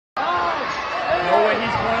No way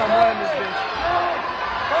he's one-on-one in this bitch.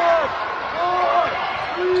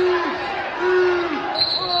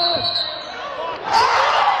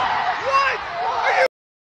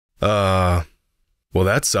 Well,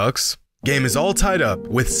 that sucks. Game is all tied up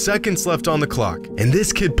with seconds left on the clock, and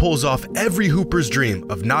this kid pulls off every hooper's dream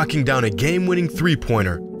of knocking down a game-winning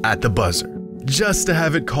three-pointer at the buzzer, just to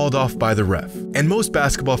have it called off by the ref. And most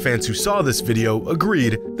basketball fans who saw this video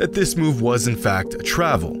agreed that this move was in fact a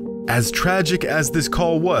travel. As tragic as this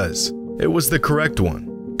call was, it was the correct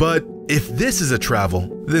one. But if this is a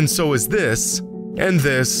travel, then so is this, and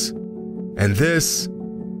this, and this,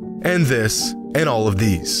 and this, and all of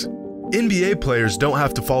these. NBA players don't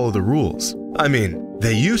have to follow the rules. I mean,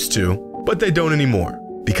 they used to, but they don't anymore,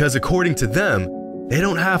 because according to them, they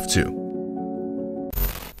don't have to.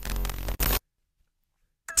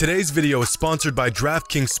 Today's video is sponsored by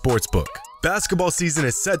DraftKings Sportsbook. Basketball season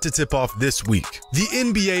is set to tip off this week. The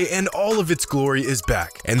NBA and all of its glory is back,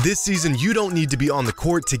 and this season you don't need to be on the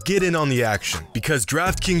court to get in on the action, because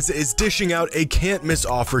DraftKings is dishing out a can't-miss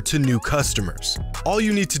offer to new customers. All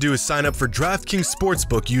you need to do is sign up for DraftKings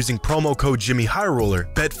Sportsbook using promo code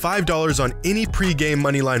JimmyHighRoller, bet $5 on any pre-game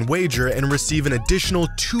moneyline wager, and receive an additional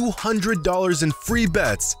 $200 in free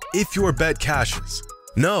bets if your bet cashes.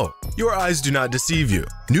 No, your eyes do not deceive you.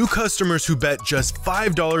 New customers who bet just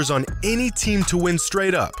 $5 on any team to win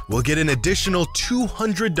straight up will get an additional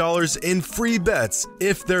 $200 in free bets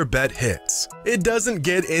if their bet hits. It doesn't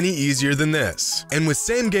get any easier than this. And with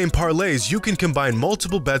same-game parlays, you can combine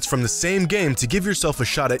multiple bets from the same game to give yourself a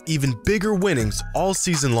shot at even bigger winnings all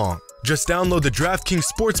season long. Just download the DraftKings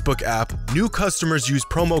Sportsbook app, new customers use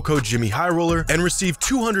promo code JimmyHighRoller, and receive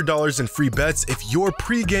 $200 in free bets if your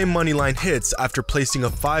pre-game moneyline hits after placing a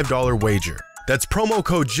 $5 wager. That's promo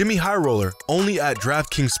code JimmyHighRoller only at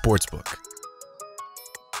DraftKings Sportsbook.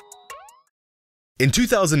 In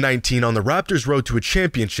 2019, on the Raptors' road to a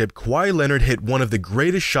championship, Kawhi Leonard hit one of the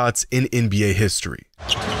greatest shots in NBA history.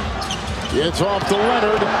 It's off to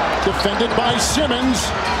Leonard, defended by Simmons.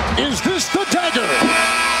 Is this the dagger?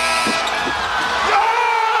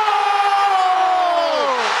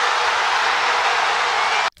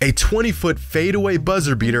 A 20-foot fadeaway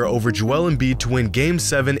buzzer beater over Joel Embiid to win Game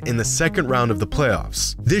 7 in the second round of the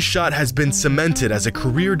playoffs. This shot has been cemented as a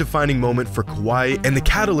career-defining moment for Kawhi and the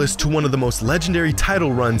catalyst to one of the most legendary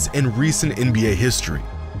title runs in recent NBA history.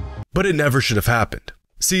 But it never should have happened.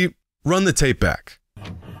 See, run the tape back.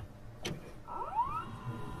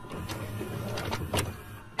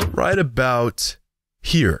 Right about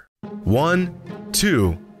here. 1,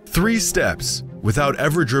 2, 3 steps without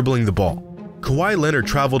ever dribbling the ball. Kawhi Leonard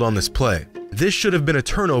traveled on this play. This should have been a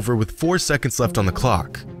turnover with 4 seconds left on the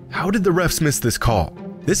clock. How did the refs miss this call?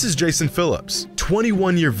 This is Jason Phillips,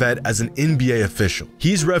 21-year vet as an NBA official.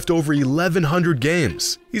 He's reffed over 1,100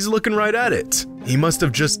 games. He's looking right at it. He must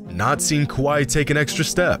have just not seen Kawhi take an extra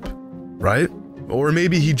step, right? Or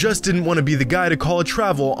maybe he just didn't want to be the guy to call a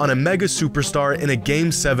travel on a mega superstar in a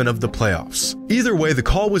Game 7 of the playoffs. Either way, the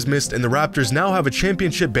call was missed and the Raptors now have a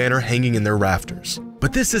championship banner hanging in their rafters.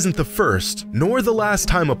 But this isn't the first, nor the last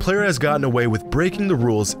time a player has gotten away with breaking the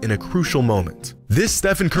rules in a crucial moment. This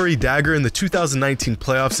Stephen Curry dagger in the 2019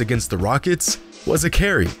 playoffs against the Rockets was a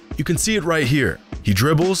carry. You can see it right here. He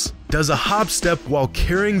dribbles, does a hop step while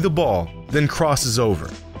carrying the ball, then crosses over.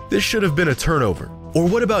 This should have been a turnover. Or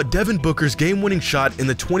what about Devin Booker's game-winning shot in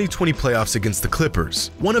the 2020 playoffs against the Clippers?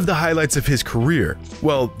 One of the highlights of his career.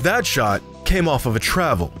 Well, that shot came off of a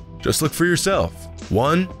travel. Just look for yourself.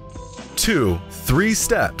 1, 2, 3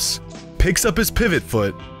 steps. Picks up his pivot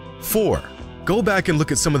foot. 4. Go back and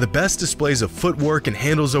look at some of the best displays of footwork and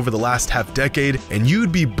handles over the last half-decade, and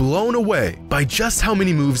you'd be blown away by just how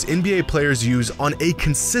many moves NBA players use on a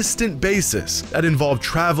consistent basis that involve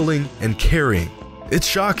traveling and carrying. It's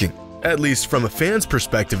shocking. At least from a fan's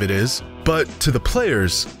perspective it is, but to the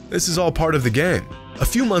players, this is all part of the game. A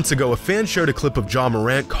few months ago, a fan shared a clip of Ja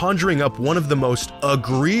Morant conjuring up one of the most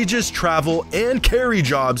egregious travel and carry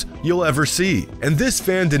jobs you'll ever see. And this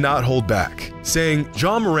fan did not hold back, saying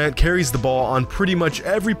Ja Morant carries the ball on pretty much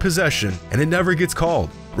every possession and it never gets called.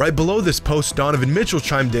 Right below this post, Donovan Mitchell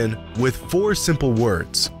chimed in with 4 simple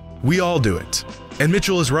words: "We all do it." And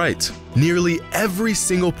Mitchell is right. Nearly every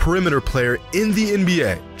single perimeter player in the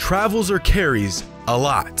NBA travels or carries a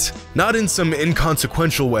lot. Not in some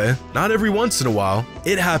inconsequential way, not every once in a while.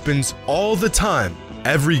 It happens all the time,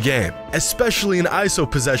 every game. especially in ISO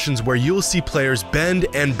possessions where you'll see players bend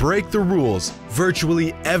and break the rules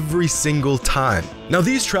virtually every single time. Now,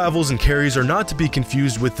 these travels and carries are not to be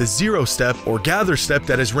confused with the zero step or gather step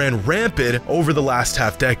that has ran rampant over the last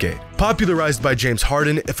half decade. Popularized by James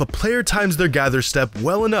Harden, if a player times their gather step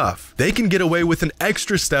well enough, they can get away with an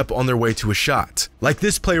extra step on their way to a shot. Like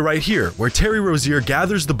this play right here, where Terry Rozier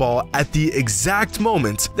gathers the ball at the exact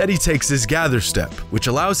moment that he takes his gather step, which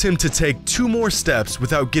allows him to take 2 more steps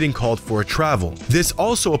without getting called for a travel. This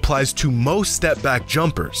also applies to most step back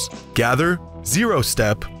jumpers. Gather, 0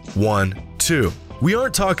 step, 1, 2. We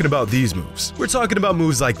aren't talking about these moves. We're talking about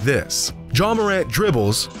moves like this. Ja Morant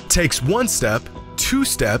dribbles, takes 1 step, 2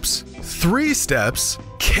 steps, 3 steps,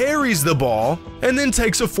 carries the ball, and then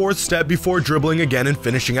takes a 4th step before dribbling again and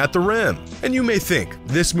finishing at the rim. And you may think,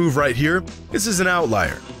 this move right here, this is an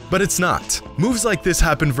outlier. But it's not. Moves like this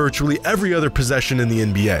happen virtually every other possession in the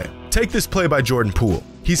NBA. Take this play by Jordan Poole.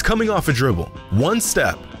 He's coming off a dribble. 1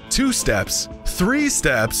 step, 2 steps, 3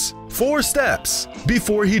 steps, 4 steps,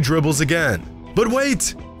 before he dribbles again. But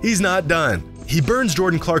wait, he's not done. He burns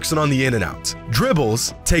Jordan Clarkson on the in and out.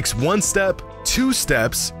 Dribbles, takes 1 step, 2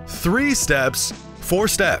 steps, 3 steps, 4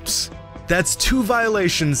 steps. That's 2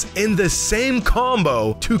 violations in the same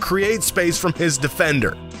combo to create space from his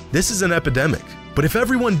defender. This is an epidemic. But if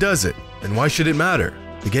everyone does it, then why should it matter?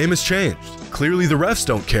 The game has changed. Clearly the refs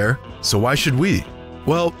don't care, so why should we?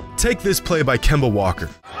 Well, take this play by Kemba Walker.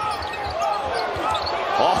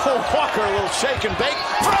 Oh, Walker, a little shake and bake,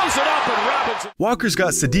 throws it up and Robinson. Walker's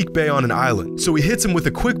got Saddiq Bey on an island, so he hits him with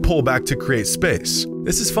a quick pullback to create space.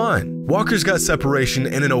 This is fine. Walker's got separation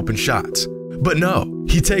and an open shot. But no,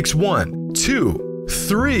 he takes 1, 2,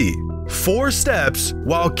 3, 4 steps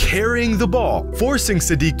while carrying the ball, forcing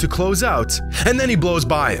Saddiq to close out, and then he blows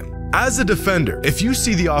by him. As a defender, if you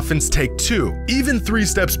see the offense take 2, even 3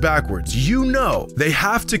 steps backwards, you know they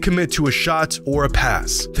have to commit to a shot or a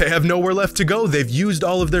pass. They have nowhere left to go, they've used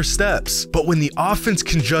all of their steps. But when the offense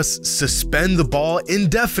can just suspend the ball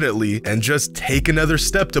indefinitely and just take another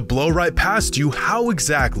step to blow right past you, how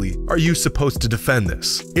exactly are you supposed to defend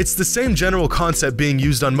this? It's the same general concept being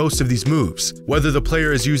used on most of these moves. Whether the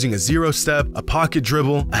player is using a 0 step, a pocket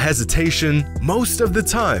dribble, a hesitation, most of the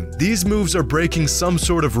time, these moves are breaking some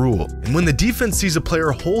sort of rule. And when the defense sees a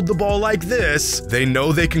player hold the ball like this, they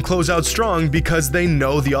know they can close out strong because they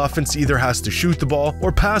know the offense either has to shoot the ball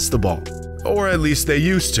or pass the ball. Or at least they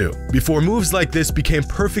used to, before moves like this became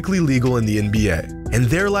perfectly legal in the NBA. And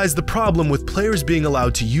there lies the problem with players being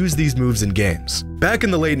allowed to use these moves in games. Back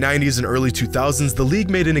in the late 90s and early 2000s, the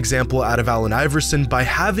league made an example out of Allen Iverson by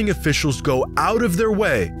having officials go out of their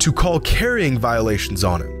way to call carrying violations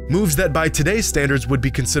on him. Moves that by today's standards would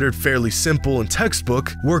be considered fairly simple and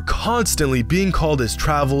textbook were constantly being called as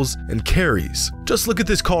travels and carries. Just look at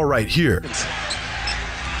this call right here. And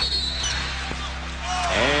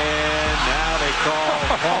now they call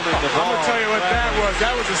holding the ball. I'm gonna tell you what that was.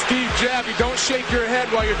 That was a Steve Javie. Don't shake your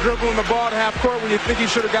head while you're dribbling the ball to half court when you think he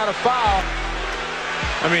should have got a foul.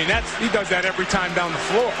 I mean, he does that every time down the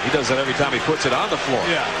floor. He does that every time he puts it on the floor.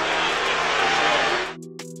 Yeah.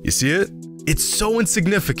 You see it? It's so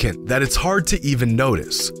insignificant that it's hard to even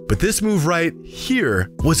notice. But this move right here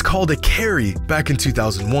was called a carry back in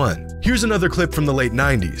 2001. Here's another clip from the late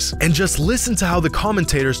 90s, and just listen to how the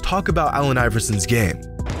commentators talk about Allen Iverson's game.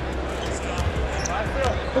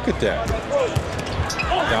 Look at that.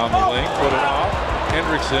 Down the lane, put it off.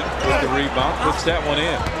 Hendrickson with the rebound, puts that one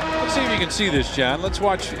in. Let's see if you can see this, John. Let's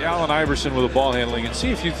watch Allen Iverson with the ball handling and see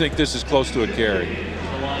if you think this is close to a carry.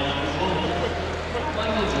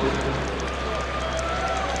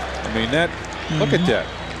 I mean, that, look at that.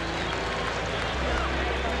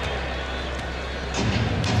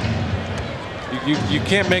 You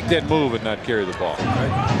can't make that move and not carry the ball.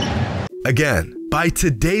 Right? Again, by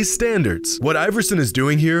today's standards, what Iverson is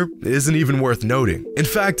doing here isn't even worth noting. In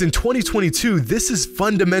fact, in 2022, this is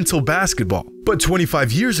fundamental basketball. But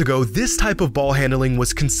 25 years ago, this type of ball handling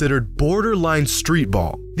was considered borderline street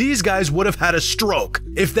ball. These guys would have had a stroke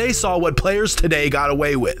if they saw what players today got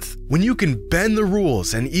away with. When you can bend the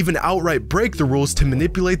rules and even outright break the rules to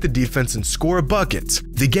manipulate the defense and score a bucket,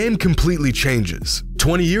 the game completely changes.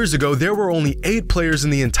 20 years ago, there were only 8 players in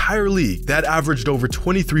the entire league that averaged over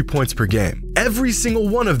 23 points per game. Every single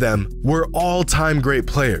one of them were all-time great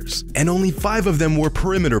players, and only 5 of them were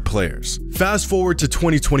perimeter players. Fast forward to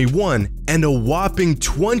 2021, and a whopping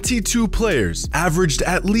 22 players averaged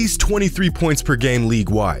at least 23 points per game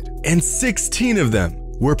league-wide, and 16 of them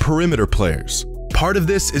were perimeter players. Part of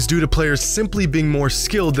this is due to players simply being more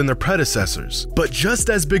skilled than their predecessors. But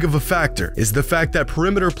just as big of a factor is the fact that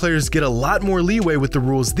perimeter players get a lot more leeway with the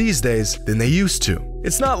rules these days than they used to.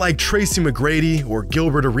 It's not like Tracy McGrady or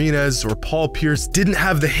Gilbert Arenas or Paul Pierce didn't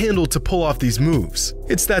have the handle to pull off these moves.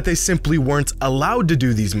 It's that they simply weren't allowed to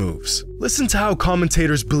do these moves. Listen to how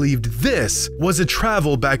commentators believed this was a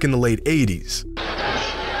travel back in the late 80s.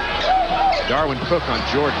 Darwin Cook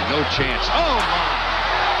on Jordan, no chance. Oh, my!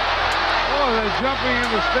 Oh, they're jumping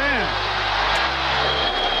in the stands.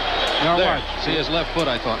 Now There. what? See his left foot,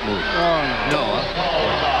 I thought, moved. Oh,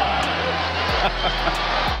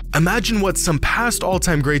 No. Imagine what some past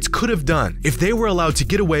all-time greats could have done if they were allowed to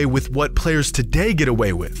get away with what players today get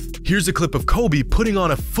away with. Here's a clip of Kobe putting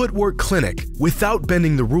on a footwork clinic without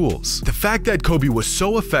bending the rules. The fact that Kobe was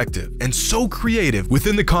so effective and so creative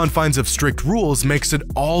within the confines of strict rules makes it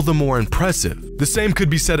all the more impressive. The same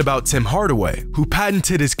could be said about Tim Hardaway, who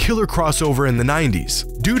patented his killer crossover in the 90s.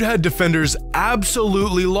 Dude had defenders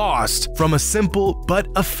absolutely lost from a simple but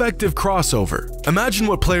effective crossover. Imagine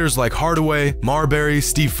what players like Hardaway, Marbury,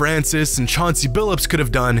 Steve Francis, and Chauncey Billups could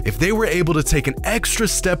have done if they were able to take an extra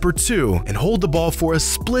step or two and hold the ball for a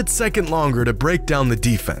split second longer to break down the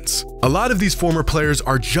defense. A lot of these former players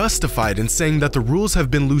are justified in saying that the rules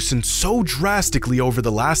have been loosened so drastically over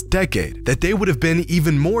the last decade that they would have been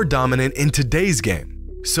even more dominant in today's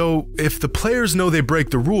game. So, if the players know they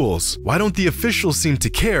break the rules, why don't the officials seem to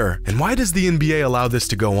care, and why does the NBA allow this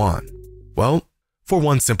to go on? Well, for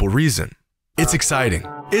one simple reason. It's exciting.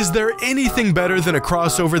 Is there anything better than a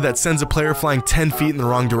crossover that sends a player flying 10 feet in the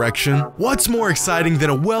wrong direction? What's more exciting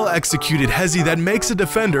than a well-executed hezzy that makes a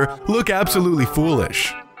defender look absolutely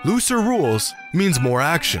foolish? Looser rules means more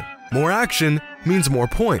action. More action means more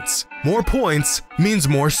points. More points means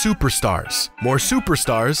more superstars. More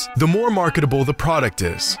superstars, the more marketable the product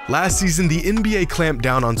is. Last season, the NBA clamped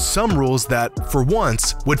down on some rules that, for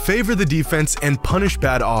once, would favor the defense and punish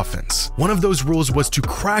bad offense. One of those rules was to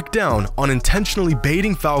crack down on intentionally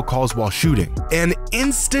baiting foul calls while shooting. And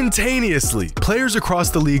instantaneously, players across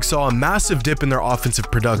the league saw a massive dip in their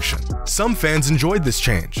offensive production. Some fans enjoyed this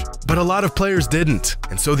change, but a lot of players didn't.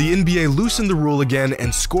 And so the NBA loosened the rule again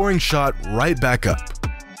and scoring shot right back up.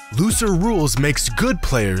 Looser rules makes good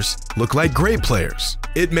players look like great players.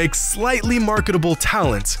 It makes slightly marketable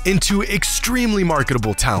talent into extremely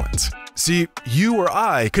marketable talent. See, you or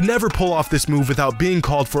I could never pull off this move without being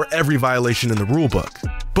called for every violation in the rulebook.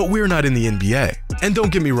 But we're not in the NBA. And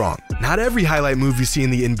don't get me wrong, not every highlight move you see in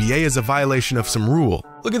the NBA is a violation of some rule.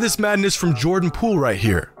 Look at this madness from Jordan Poole right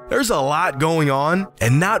here. There's a lot going on,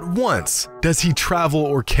 and not once does he travel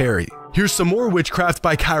or carry. Here's some more witchcraft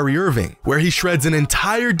by Kyrie Irving, where he shreds an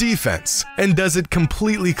entire defense and does it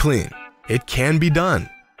completely clean. It can be done.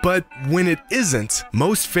 But when it isn't,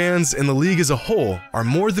 most fans in the league as a whole are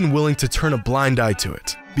more than willing to turn a blind eye to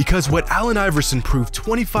it. Because what Allen Iverson proved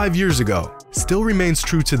 25 years ago still remains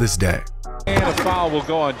true to this day. And a foul will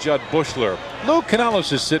go on Judd Bushler. Lou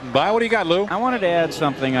Canellis is sitting by. What do you got, Lou? I wanted to add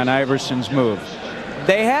something on Iverson's move.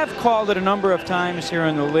 They have called it a number of times here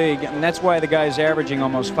in the league, and that's why the guy's averaging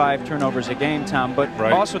almost 5 turnovers a game, Tom. But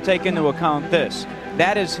also take into account this.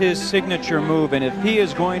 That is his signature move, and if he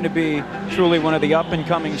is going to be truly one of the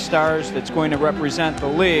up-and-coming stars that's going to represent the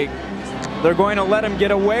league, they're going to let him get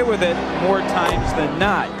away with it more times than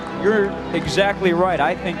not. You're exactly right.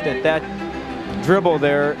 I think that dribble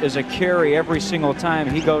there is a carry every single time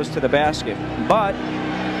he goes to the basket. But,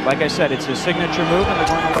 like I said, it's his signature move, and they're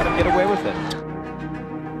going to let him get away with it.